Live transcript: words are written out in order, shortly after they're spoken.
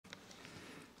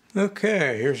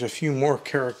Okay, here's a few more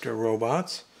character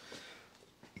robots.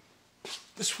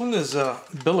 This one is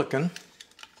Billiken,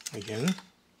 again.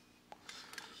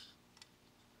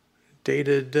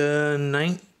 Dated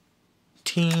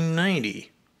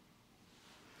 1990.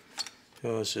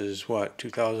 So this is what,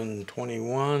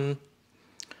 2021?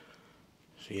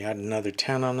 So you add another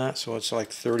 10 on that, so it's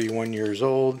like 31 years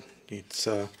old. It's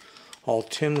all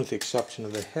tin with the exception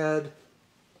of the head.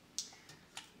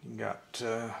 You got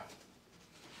the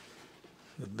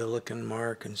Billiken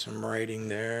mark and some writing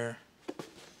there.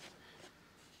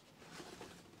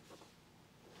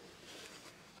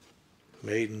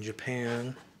 Made in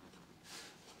Japan.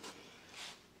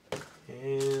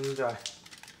 And I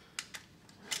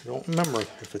don't remember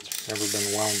if it's ever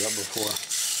been wound up before.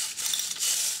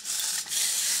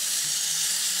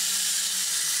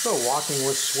 So, walking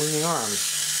with swinging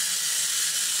arms.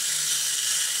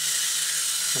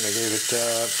 And I gave it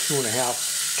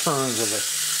 2.5 turns of the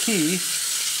key.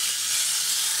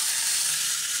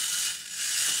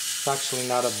 It's actually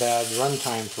not a bad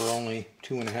runtime for only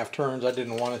 2.5 turns. I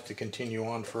didn't want it to continue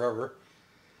on forever.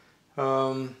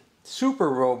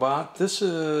 Super Robot. This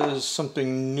is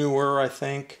something newer, I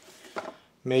think.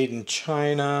 Made in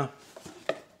China.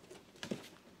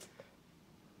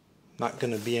 Not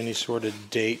going to be any sort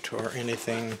of date or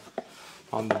anything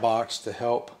on the box to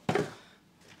help.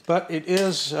 But it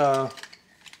is all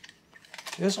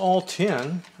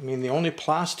tin. I mean, the only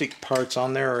plastic parts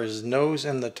on there are his nose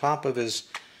and the top of his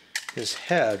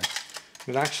head.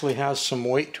 It actually has some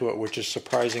weight to it, which is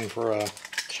surprising for a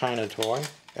China toy.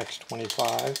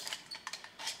 X25.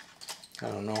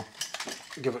 I don't know.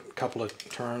 Give it a couple of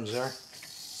turns there.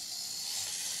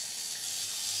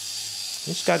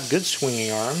 It's got good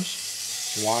swinging arms.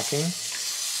 Walking.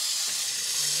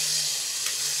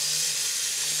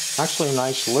 Actually a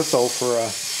nice litho for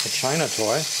a China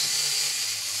toy.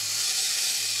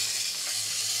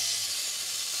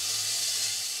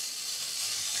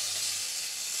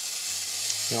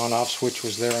 The on-off switch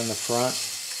was there in the front.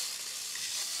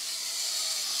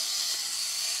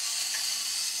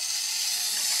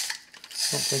 I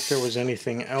don't think there was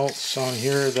anything else on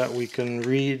here that we can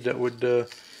read that would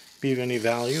be of any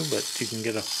value, but you can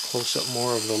get a close-up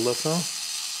more of the litho.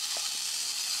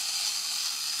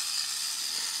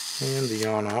 And the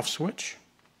on-off switch.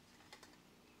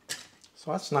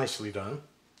 So that's nicely done.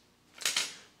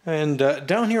 And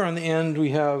down here on the end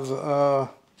we have,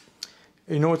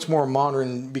 you know, it's more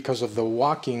modern because of the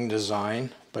walking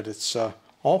design, but it's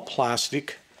all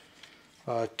plastic.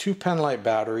 2 Penlight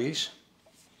batteries.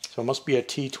 So it must be a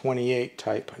T28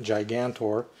 type,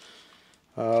 Gigantor.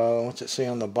 What's it say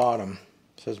on the bottom?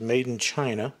 It says made in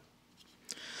China.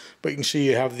 But you can see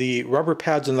you have the rubber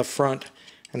pads in the front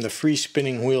and the free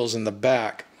spinning wheels in the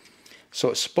back. So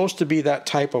it's supposed to be that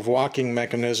type of walking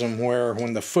mechanism where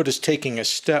when the foot is taking a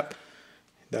step,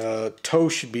 the toe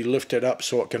should be lifted up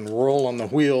so it can roll on the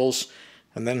wheels,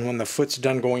 and then when the foot's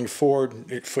done going forward,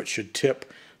 the foot should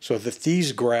tip so that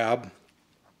these grab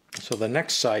so the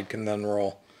next side can then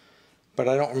roll. But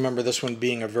I don't remember this one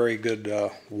being a very good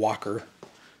walker.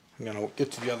 I'm going to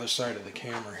get to the other side of the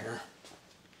camera here.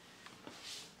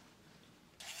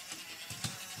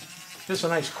 Just a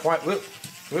nice quiet, ooh,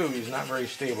 he's not very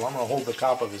stable. I'm going to hold the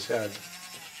top of his head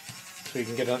so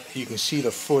you can see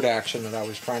the foot action that I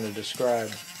was trying to describe.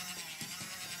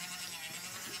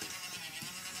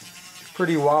 It's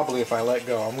pretty wobbly if I let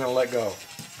go. I'm going to let go.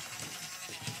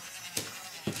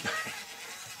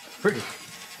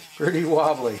 pretty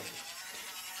wobbly.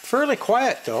 Fairly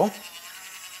quiet though.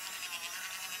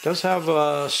 Does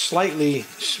have slightly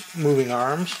moving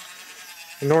arms.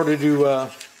 In order to,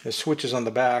 the switches on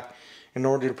the back, in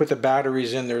order to put the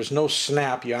batteries in, there's no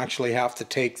snap. You actually have to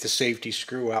take the safety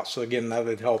screw out. So again, that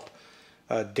would help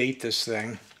date this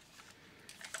thing.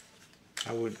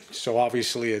 So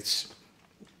obviously it's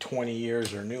 20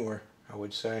 years or newer, I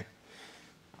would say.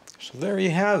 So there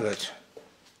you have it.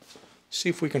 See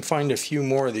if we can find a few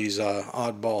more of these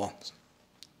oddball